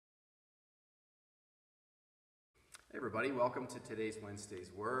Hey everybody, welcome to today's Wednesday's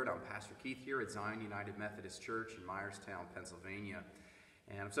Word. I'm Pastor Keith here at Zion United Methodist Church in Myerstown, Pennsylvania.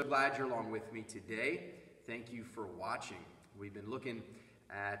 And I'm so glad you're along with me today. Thank you for watching. We've been looking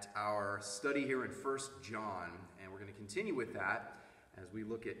at our study here in 1 John, and we're going to continue with that as we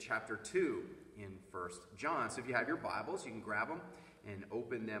look at chapter 2 in 1 John. So if you have your Bibles, you can grab them and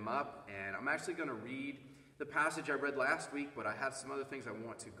open them up. And I'm actually going to read the passage I read last week, but I have some other things I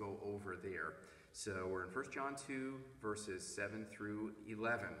want to go over there. So we're in 1 John 2, verses 7 through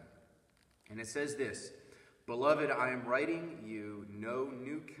 11. And it says this, "Beloved, I am writing you no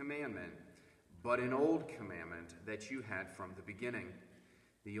new commandment, but an old commandment that you had from the beginning.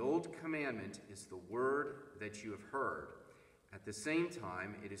 The old commandment is the word that you have heard. At the same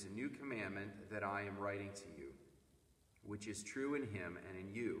time, it is a new commandment that I am writing to you, which is true in him and in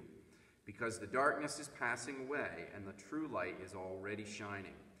you, because the darkness is passing away and the true light is already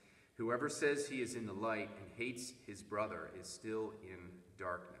shining. Whoever says he is in the light and hates his brother is still in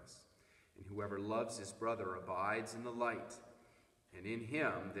darkness. And whoever loves his brother abides in the light, and in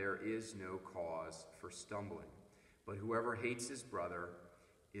him there is no cause for stumbling. But whoever hates his brother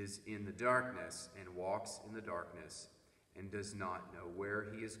is in the darkness and walks in the darkness and does not know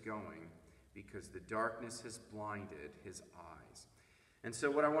where he is going, because the darkness has blinded his eyes." And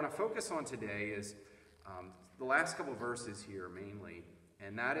so what I want to focus on today is the last couple verses here mainly.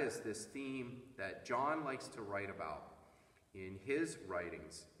 And that is this theme that John likes to write about in his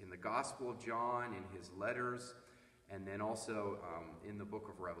writings, in the Gospel of John, in his letters, and then also in the book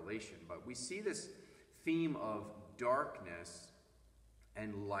of Revelation. But we see this theme of darkness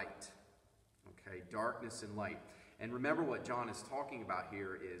and light. Okay, darkness and light. And remember what John is talking about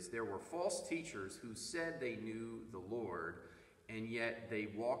here is there were false teachers who said they knew the Lord, and yet they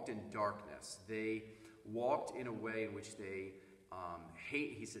walked in darkness. They walked in a way in which they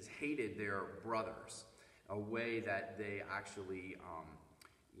hated their brothers, a way that they actually,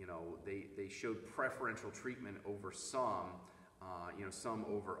 they showed preferential treatment over some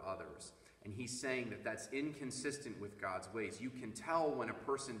over others. And he's saying that that's inconsistent with God's ways. You can tell when a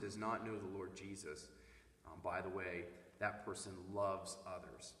person does not know the Lord Jesus by the way that person loves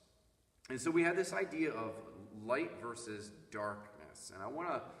others. And so we have this idea of light versus darkness. And I want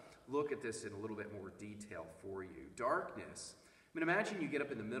to look at this in a little bit more detail for you. Darkness. I mean, imagine you get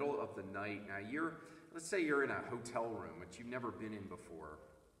up in the middle of the night. Now, let's say you're in a hotel room, which you've never been in before,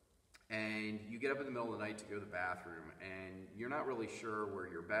 and you get up in the middle of the night to go to the bathroom, and you're not really sure where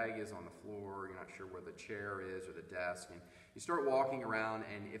your bag is on the floor, you're not sure where the chair is or the desk, and you start walking around,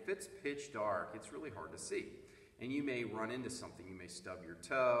 and if it's pitch dark, it's really hard to see. And you may run into something. You may stub your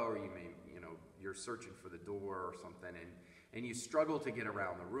toe, or you may, you're searching for the door or something, and you struggle to get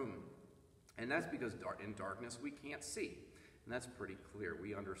around the room. And that's because in darkness we can't see. And that's pretty clear.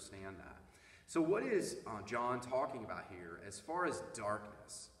 We understand that. So what is John talking about here as far as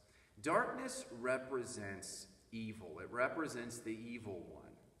darkness? Darkness represents evil. It represents the evil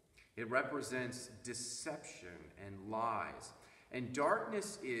one. It represents deception and lies. And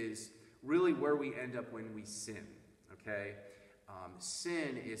darkness is really where we end up when we sin. Okay?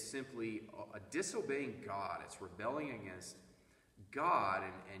 Sin is simply disobeying God. It's rebelling against God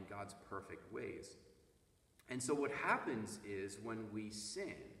and God's perfect ways. And so what happens is when we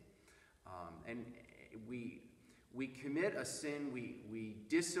sin, and we commit a sin, we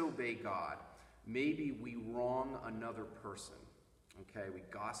disobey God. Maybe we wrong another person. Okay, we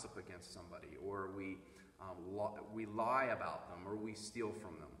gossip against somebody, or we lie about them, or we steal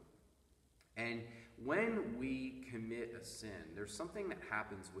from them. And when we commit a sin, there's something that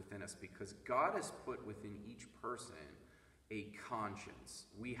happens within us because God has put within each person a conscience.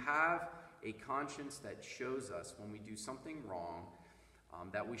 We have a conscience that shows us when we do something wrong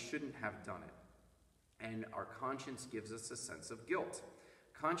that we shouldn't have done it. And our conscience gives us a sense of guilt.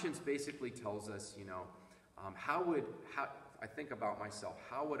 Conscience basically tells us, how I think about myself,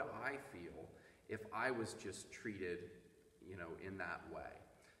 how would I feel if I was just treated, in that way?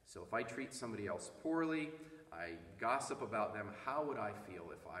 So if I treat somebody else poorly, I gossip about them, how would I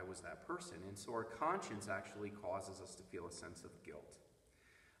feel if I was that person? And so our conscience actually causes us to feel a sense of guilt.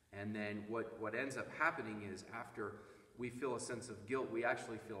 And then what ends up happening is after we feel a sense of guilt, we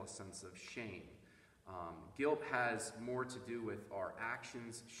actually feel a sense of shame. Guilt has more to do with our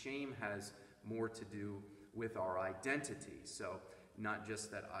actions. Shame has more to do with our identity. So not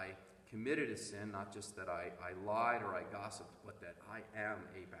just that I committed a sin, not just that I lied or I gossiped, but that I am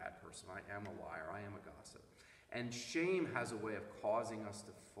a bad person. I am a liar. I am a gossip. And shame has a way of causing us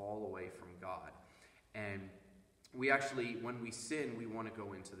to fall away from God. And we actually, when we sin, we want to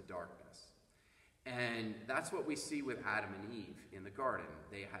go into the darkness. And that's what we see with Adam and Eve in the garden.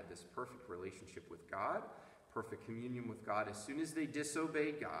 They had this perfect relationship with God. perfect communion with God. As soon as they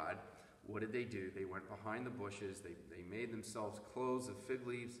disobeyed God, what did they do? They went behind the bushes. They made themselves clothes of fig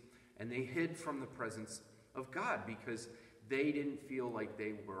leaves, and they hid from the presence of God because they didn't feel like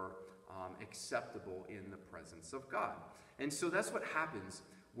they were acceptable in the presence of God. And so that's what happens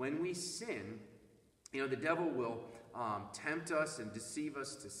when we sin. You know, the devil will tempt us and deceive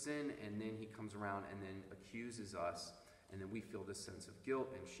us to sin, and then he comes around and then accuses us, and then we feel this sense of guilt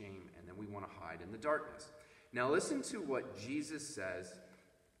and shame, and then we want to hide in the darkness. Now listen to what Jesus says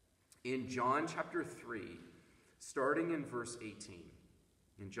in John chapter 3, starting in verse 18.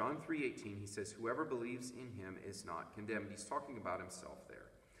 In John 3:18, he says, "Whoever believes in him is not condemned." He's talking about himself there.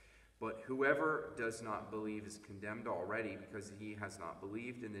 "But whoever does not believe is condemned already, because he has not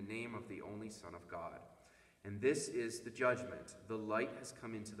believed in the name of the only Son of God. And this is the judgment. The light has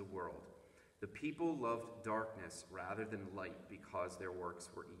come into the world. The people loved darkness rather than light, because their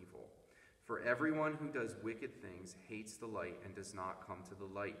works were evil. For everyone who does wicked things hates the light and does not come to the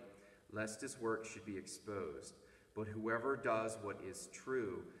light, lest his work should be exposed. But whoever does what is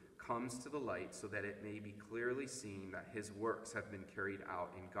true comes to the light, so that it may be clearly seen that his works have been carried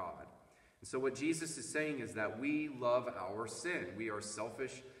out in God." And so what Jesus is saying is that we love our sin. We are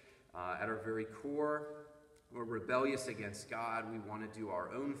selfish at our very core. We're rebellious against God. We want to do our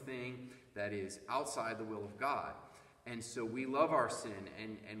own thing that is outside the will of God. And so we love our sin,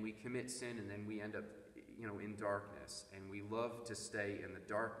 and we commit sin, and then we end up, in darkness. And we love to stay in the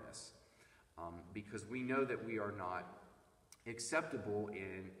darkness because we know that we are not acceptable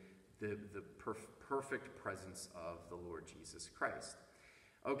in the perfect presence of the Lord Jesus Christ.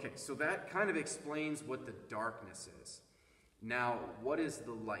 Okay, so that kind of explains what the darkness is. Now, what is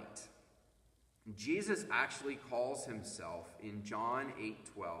the light? Jesus actually calls himself in John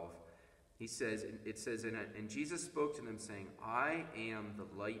 8:12. It says, and Jesus spoke to them saying, "I am the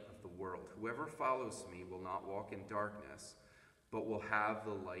light of the world. Whoever follows me will not walk in darkness, but will have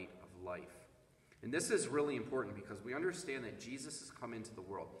the light of life." And this is really important because we understand that Jesus has come into the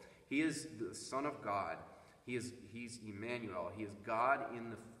world. He is the Son of God. He's Emmanuel. He is God in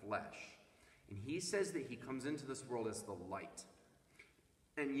the flesh. And he says that he comes into this world as the light.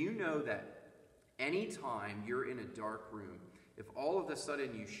 And you know that anytime you're in a dark room, if all of a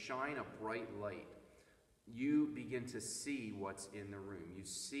sudden you shine a bright light, you begin to see what's in the room. You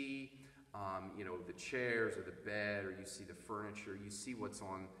see, the chairs or the bed, or you see the furniture. You see what's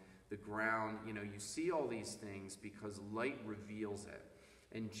on the ground. You see all these things because light reveals it.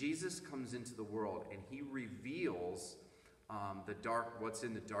 And Jesus comes into the world and he reveals what's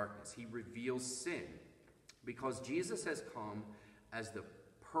in the darkness. He reveals sin because Jesus has come as the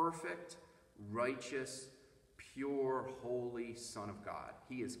perfect, righteous, pure, holy Son of God.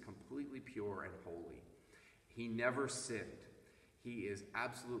 He is completely pure and holy. He never sinned. He is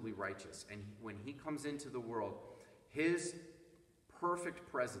absolutely righteous. And when he comes into the world, his perfect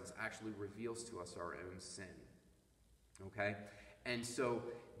presence actually reveals to us our own sin. Okay? And so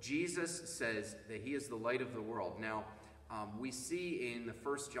Jesus says that he is the light of the world. Now, we see in the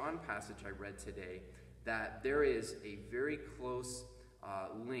 1 John passage I read today that there is a very close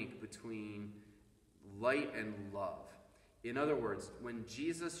link between light and love. In other words, when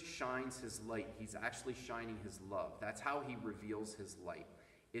Jesus shines his light, he's actually shining his love. That's how he reveals his light.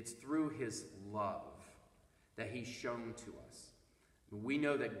 It's through his love that he's shown to us. We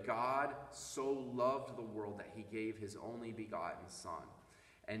know that God so loved the world that he gave his only begotten Son.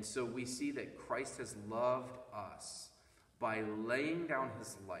 And so we see that Christ has loved us by laying down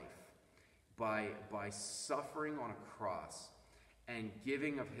his life, by suffering on a cross and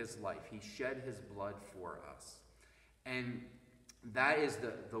giving of his life. He shed his blood for us. And that is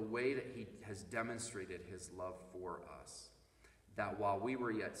the way that he has demonstrated his love for us. That while we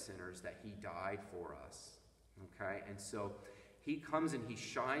were yet sinners, that he died for us. Okay? And so he comes and he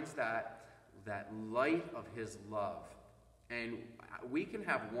shines that light of his love. And we can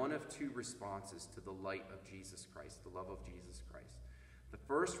have one of two responses to the light of Jesus Christ, the love of Jesus Christ. The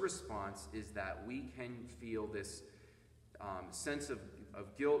first response is that we can feel this sense of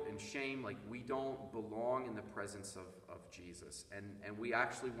guilt and shame, like we don't belong in the presence of Jesus. And we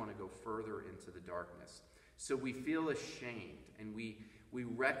actually want to go further into the darkness. So we feel ashamed, and we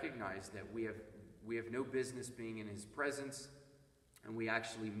recognize that we have no business being in his presence, and we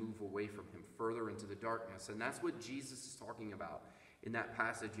actually move away from him further into the darkness. And that's what Jesus is talking about in that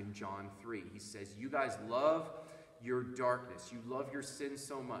passage in John 3. He says, you guys love your darkness. You love your sin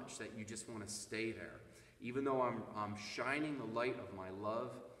so much that you just want to stay there. Even though I'm shining the light of my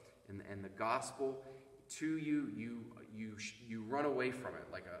love and the gospel to you, you run away from it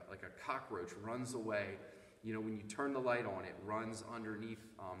like a cockroach runs away. When you turn the light on, it runs underneath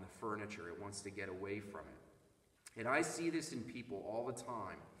the furniture. It wants to get away from it. And I see this in people all the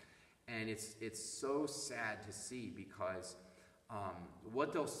time. And it's so sad to see because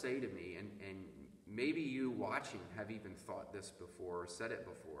what they'll say to me, and maybe you watching have even thought this before or said it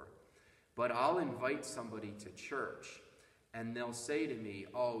before, but I'll invite somebody to church and they'll say to me,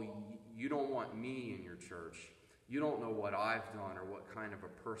 oh, you don't want me in your church. You don't know what I've done or what kind of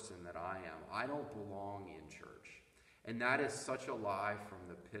a person that I am. I don't belong in church. And that is such a lie from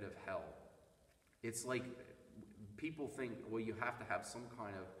the pit of hell. It's like people think, well, you have to have some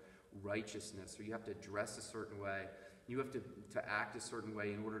kind of righteousness, or you have to dress a certain way, you have to act a certain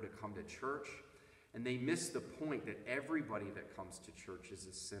way in order to come to church. And they miss the point that everybody that comes to church is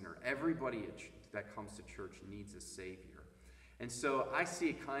a sinner. Everybody that comes to church needs a Savior. And so I see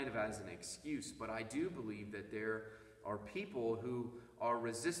it kind of as an excuse, but I do believe that there are people who are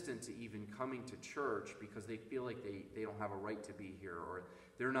resistant to even coming to church because they feel like they don't have a right to be here, or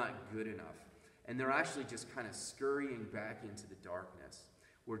they're not good enough. And they're actually just kind of scurrying back into the darkness,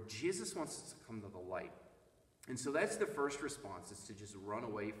 where Jesus wants us to come to the light. And so that's the first response, is to just run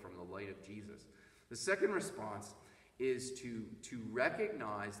away from the light of Jesus. The second response is to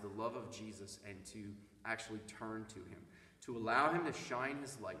recognize the love of Jesus and to actually turn to him, to allow him to shine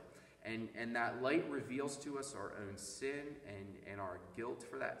his light. And that light reveals to us our own sin and our guilt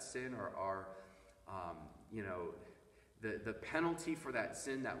for that sin, or our, the penalty for that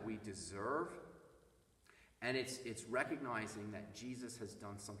sin that we deserve. And it's recognizing that Jesus has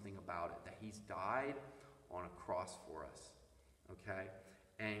done something about it, that he's died on a cross for us, okay?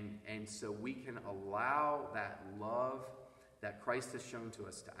 And so we can allow that love that Christ has shown to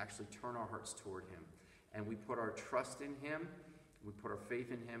us to actually turn our hearts toward him. And we put our trust in him, we put our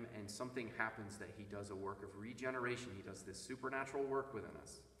faith in him, and something happens, that he does a work of regeneration. He does this supernatural work within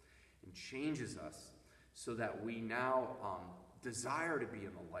us and changes us so that we now desire to be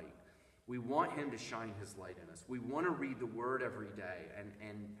in the light. We want him to shine his light in us. We want to read the word every day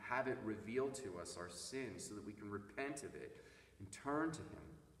and have it reveal to us our sins so that we can repent of it and turn to him.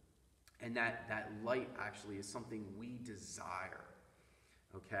 And that light actually is something we desire.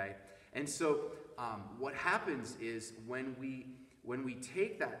 Okay? And so what happens is when we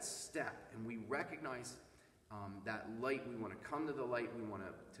take that step and we recognize that light, we want to come to the light, we want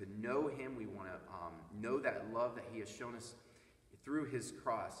to know him, we want to know that love that he has shown us through his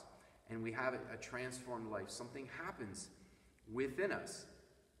cross, and we have a transformed life, something happens within us.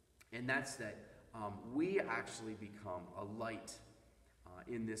 And that's that we actually become a light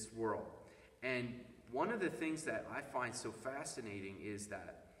in this world. And one of the things that I find so fascinating is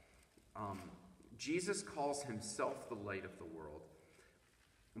that Jesus calls himself the light of the world,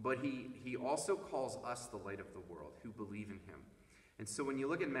 but he also calls us the light of the world who believe in him. And so when you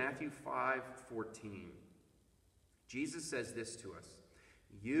look at Matthew 5:14, Jesus says this to us: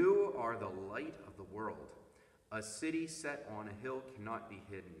 "You are the light of the world. A city set on a hill cannot be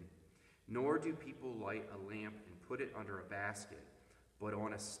hidden, nor do people light a lamp and put it under a basket, but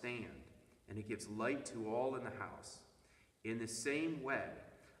on a stand, and it gives light to all in the house. In the same way,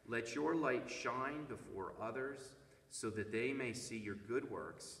 let your light shine before others, so that they may see your good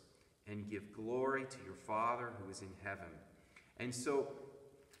works and give glory to your Father who is in heaven." And so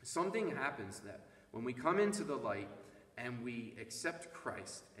something happens that when we come into the light and we accept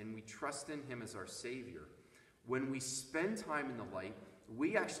Christ and we trust in him as our Savior, when we spend time in the light,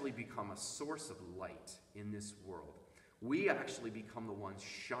 we actually become a source of light in this world. We actually become the ones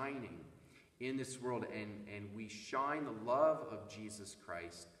shining in this world, and we shine the love of Jesus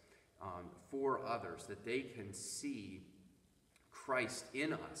Christ for others, that they can see Christ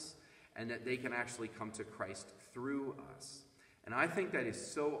in us and that they can actually come to Christ through us. And I think that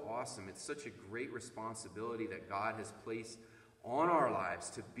is so awesome. It's such a great responsibility that God has placed on our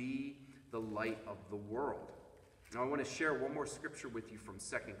lives to be the light of the world. Now I want to share one more scripture with you from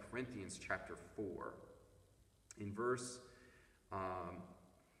 2 Corinthians chapter 4. In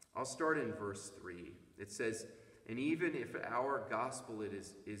I'll start in verse 3. It says, "And even if our gospel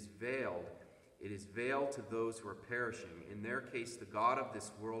is veiled, it is veiled to those who are perishing. In their case, the God of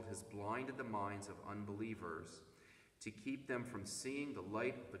this world has blinded the minds of unbelievers to keep them from seeing the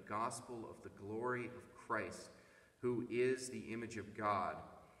light of the gospel of the glory of Christ, who is the image of God.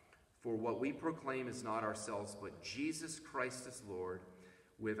 For what we proclaim is not ourselves, but Jesus Christ as Lord,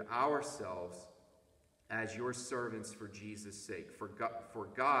 with ourselves as your servants for Jesus' sake. For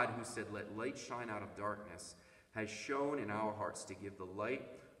God, who said, 'Let light shine out of darkness,' has shone in our hearts to give the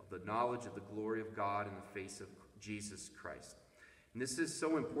light of the knowledge of the glory of God in the face of Jesus Christ." And this is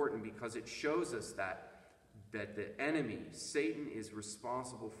so important because it shows us that the enemy, Satan, is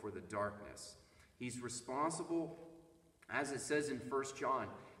responsible for the darkness. He's responsible, as it says in 1 John,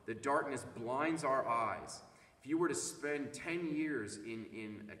 the darkness blinds our eyes. If you were to spend 10 years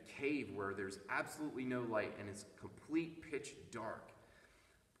in a cave where there's absolutely no light and it's completely pitch dark,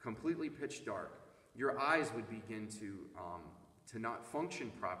 your eyes would begin to not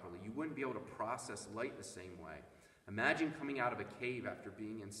function properly. You wouldn't be able to process light the same way. Imagine coming out of a cave after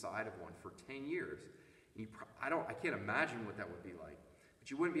being inside of one for 10 years. I can't imagine what that would be like.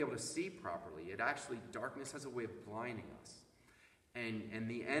 But you wouldn't be able to see properly. Darkness has a way of blinding us. And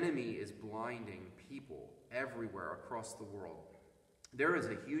the enemy is blinding people everywhere across the world. There is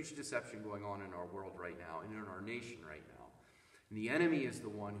a huge deception going on in our world right now and in our nation right now. And the enemy is the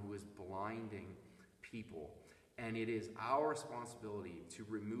one who is blinding people. And it is our responsibility to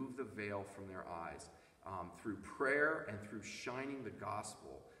remove the veil from their eyes through prayer and through shining the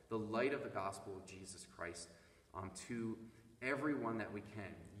gospel, the light of the gospel of Jesus Christ, to everyone that we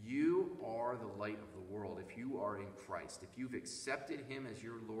can. You are the light of the world if you are in Christ, if you've accepted him as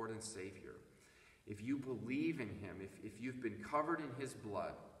your Lord and Savior, if you believe in him, if you've been covered in his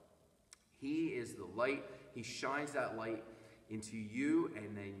blood. He is the light. He shines that light into you,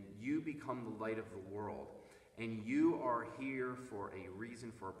 and then you become the light of the world. And you are here for a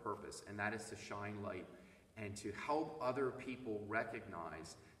reason, for a purpose, and that is to shine light and to help other people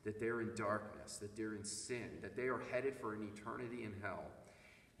recognize that they're in darkness, that they're in sin, that they are headed for an eternity in hell.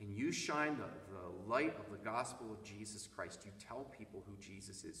 And you shine the light of the gospel of Jesus Christ. You tell people who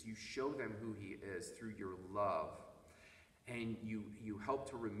Jesus is. You show them who he is through your love. And you help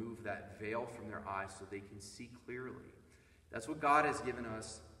to remove that veil from their eyes so they can see clearly. That's what God has given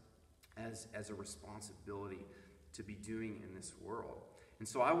us as a responsibility to be doing in this world. And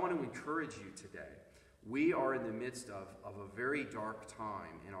so I want to encourage you today. We are in the midst of a very dark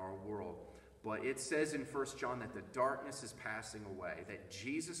time in our world, but it says in 1 John that the darkness is passing away, that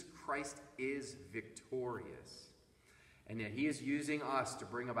Jesus Christ is victorious, and that he is using us to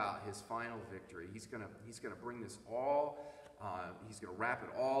bring about his final victory. He's going to bring this all, he's going to wrap it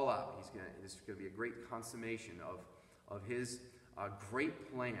all up. This is going to be a great consummation of his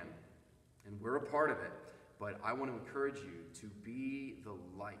great plan. And we're a part of it, but I want to encourage you to be the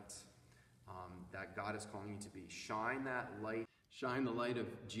light that God is calling you to be. Shine that light. Shine the light of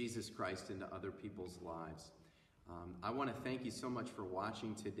Jesus Christ into other people's lives. I want to thank you so much for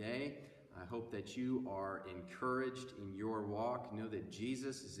watching today. I hope that you are encouraged in your walk. Know that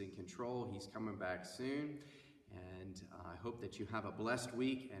Jesus is in control. He's coming back soon. And I hope that you have a blessed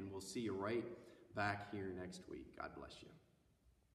week, and we'll see you right back here next week. God bless you.